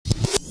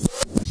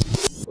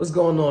What's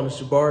going on?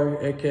 It's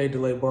Jabari, aka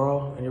Delay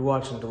Ball, and you're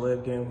watching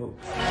Delayed Game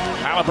Hoops.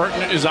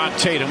 Halliburton is on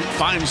Tatum,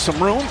 finds some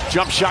room,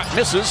 jump shot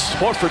misses.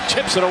 Horford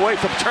tips it away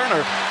from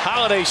Turner.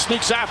 Holiday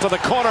sneaks out to the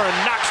corner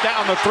and knocks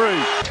down the three.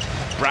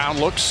 Brown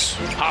looks,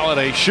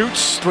 Holiday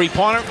shoots,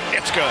 three-pointer,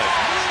 it's good.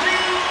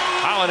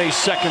 Holiday's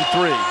second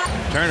three.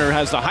 Turner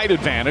has the height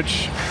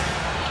advantage.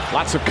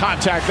 Lots of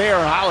contact there,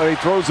 and Holiday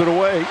throws it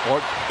away or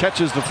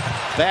catches the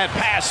bad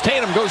pass.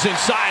 Tatum goes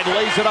inside,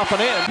 lays it up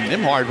and in.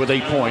 Nembhard with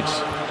 8 points.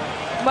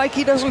 Mike,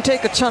 he doesn't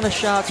take a ton of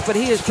shots, but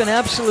he has been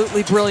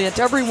absolutely brilliant.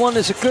 Every one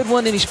is a good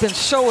one, and he's been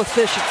so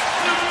efficient.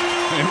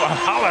 And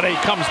Holiday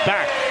comes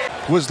back.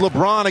 Was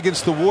LeBron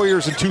against the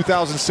Warriors in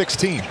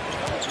 2016.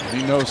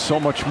 He knows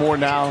so much more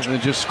now than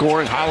just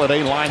scoring.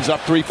 Holiday lines up,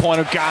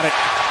 three-pointer, got it.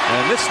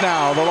 And this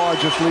now the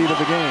largest lead of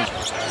the game.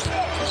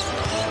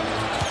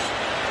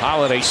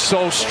 Holiday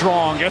so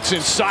strong, gets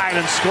inside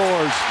and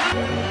scores.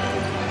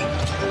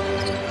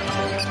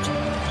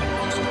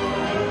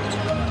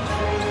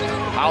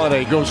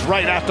 Holiday goes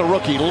right at the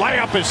rookie.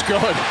 Layup is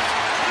good.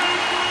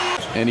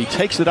 And he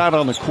takes it out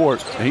on the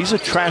court. He's a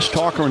trash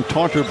talker and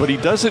taunter, but he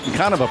does it in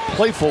kind of a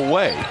playful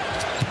way.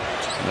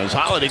 And as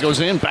Holiday goes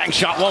in, bank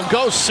shot won't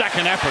go.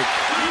 Second effort.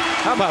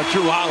 How about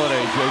Jrue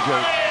Holiday,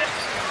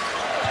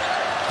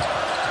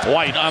 JJ?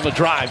 White on the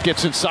drive,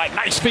 gets inside.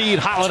 Nice feed.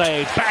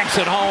 Holiday banks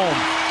it home.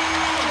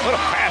 What a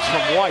pass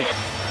from White.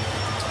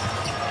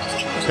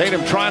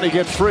 Tatum trying to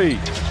get free.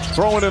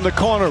 Throwing in the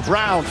corner.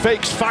 Brown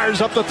fakes,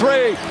 fires up the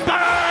three.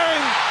 Bang!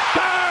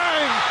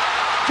 Bang!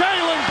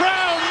 Jaylen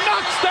Brown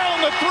knocks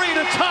down the three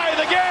to tie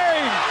the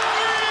game.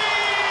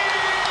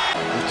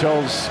 He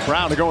tells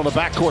Brown to go in the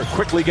backcourt.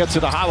 Quickly gets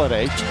it to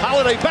Holiday.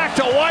 Holiday back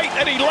to White,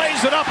 and he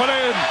lays it up and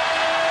in.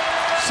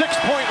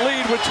 6-point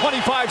lead with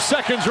 25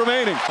 seconds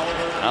remaining.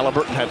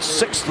 Halliburton had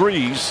 6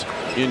 threes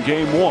in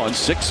game one,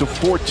 6 of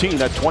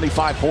 14 at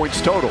 25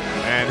 points total.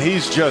 And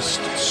he's just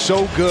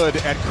so good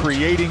at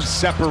creating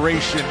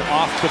separation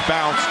off the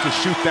bounce to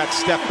shoot that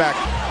step back.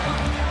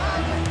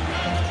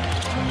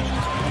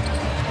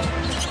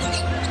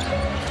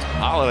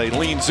 Holiday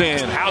leans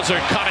in. Hauser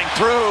coming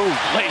through.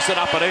 Lays it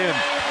up and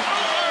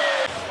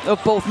in.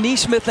 Of both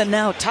Nesmith and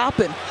now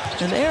Toppin,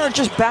 and they are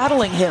just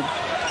battling him.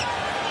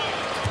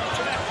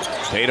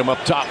 Tatum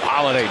up top.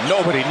 Holiday,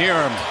 nobody near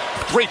him.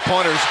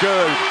 Three-pointer's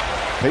good.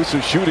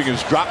 Pacers shooting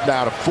has dropped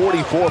now to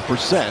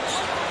 44%.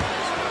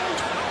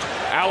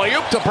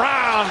 Alley-oop to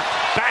Brown.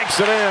 Banks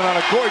it in on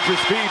a gorgeous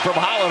feed from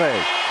Holiday.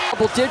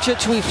 Double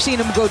digits, we've seen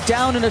him go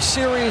down in a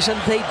series, and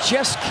they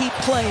just keep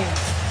playing.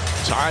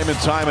 Time and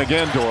time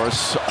again,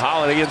 Doris.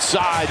 Holiday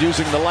inside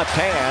using the left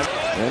hand.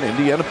 And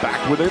Indiana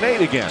back with an 8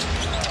 again.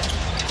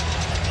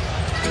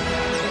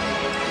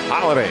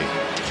 Holiday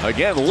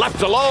again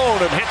left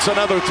alone and hits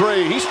another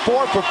three. He's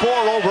 4 for 4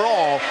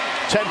 overall.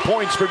 10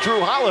 points for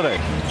Jrue Holiday.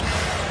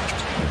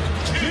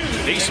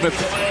 Nesmith,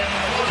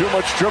 too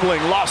much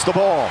dribbling, lost the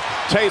ball.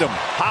 Tatum,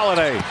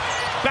 Holiday,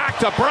 back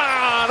to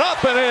Brown,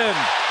 up and in.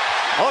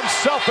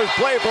 Unselfish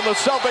play from the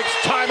Celtics.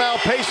 Timeout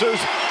Pacers.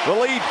 The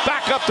lead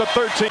back up to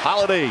 13.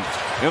 Holiday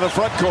in the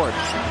front court.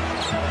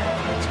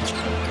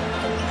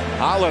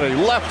 Holiday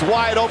left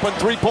wide open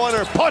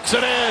three-pointer, puts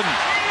it in.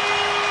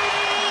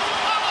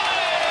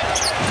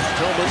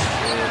 Tillman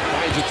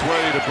finds its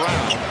way to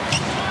Brown.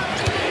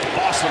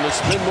 Boston, a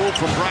spin move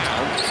from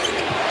Brown.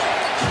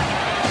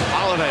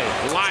 Holiday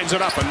lines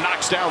it up and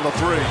knocks down the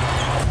three.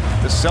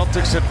 The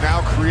Celtics have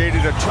now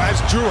created a try.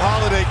 Jrue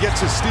Holiday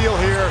gets a steal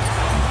here.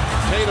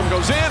 Tatum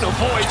goes in,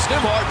 avoids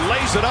Nembhard,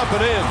 lays it up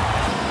and in.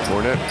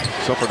 Fournette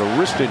suffered a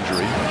wrist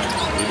injury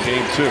in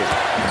game 2.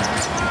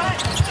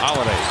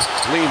 Holiday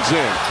leans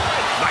in.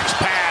 Nice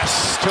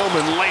pass.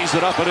 Tillman lays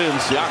it up and in.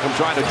 Siakam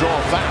trying to draw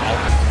a foul.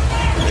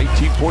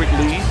 18-point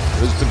lead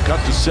has been cut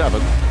to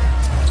 7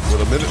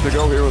 with a minute to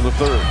go here in the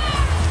third.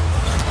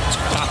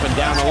 Topping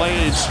down the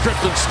lane,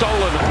 stripped and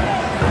stolen.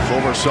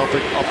 Former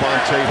Celtic up on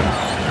Tatum.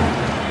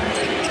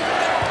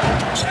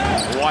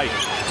 White,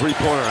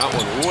 three-pointer, that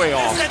one way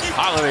off.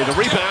 Holiday, the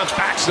rebound,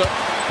 backs up.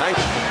 Thanks.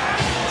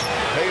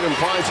 Tatum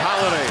finds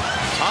Holiday.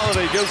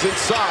 Holiday goes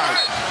inside,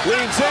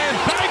 leans in,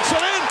 banks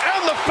it in,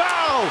 and the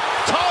foul.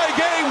 Tie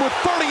game with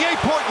 38.9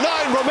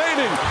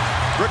 remaining.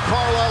 Rick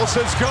Carlisle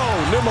says go.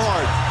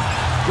 Nembhard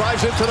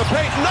drives into the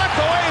paint, knocked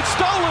away, it's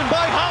stolen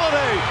by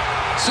Holiday.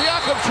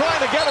 Siakam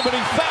trying to get him, and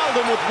he fouled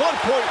him with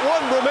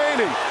 1.1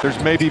 remaining. There's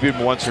maybe been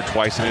once or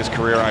twice in his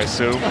career, I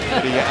assume.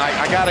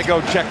 I got to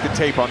go check the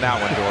tape on that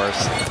one, Doris.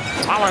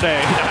 Holiday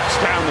knocks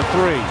down the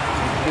three.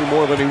 Any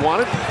more than he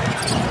wanted.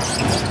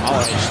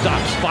 Holiday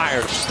stops,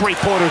 fires.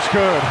 Three-pointer's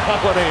good.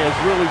 Holiday has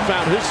really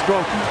found his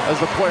stroke as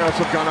the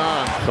playoffs have gone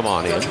on. Come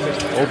on in.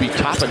 Obi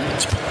Toppin.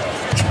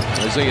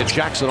 Isaiah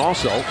Jackson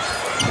also.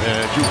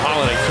 And Jrue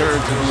Holiday turns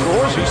and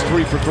scores. He's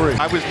 3 for 3.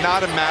 I was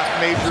not a math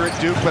major at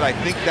Duke, but I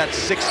think that's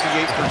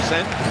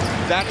 68%.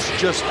 That's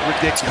just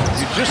ridiculous.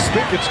 You just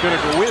think it's going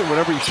to go in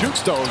whenever he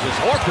shoots those. It's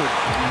Horford.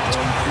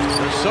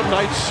 Some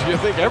nights you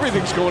think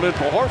everything's going in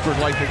for Horford,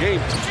 like the game.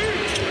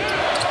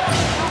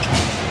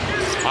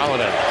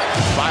 Holiday,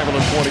 5 of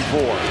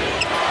 24.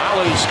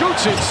 Holiday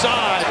scoots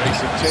inside.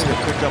 Jason Tatum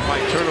picked up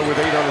Mike Turner with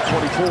 8 on the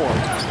 24.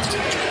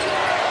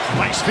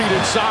 Nice feed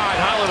inside.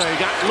 Holiday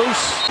got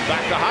loose.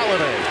 Back to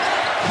Holiday.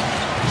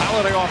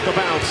 Holiday off the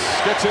bounce.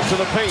 Gets into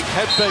the paint.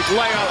 Head fake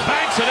layup.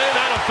 Banks it in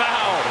and a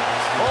foul.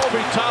 Obi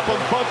Toppin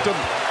bumped him.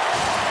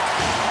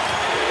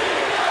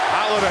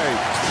 Holiday.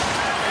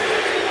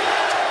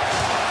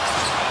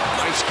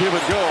 Nice give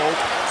and go.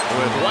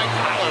 With White,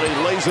 Holiday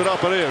lays it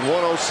up and in.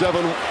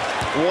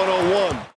 107-101.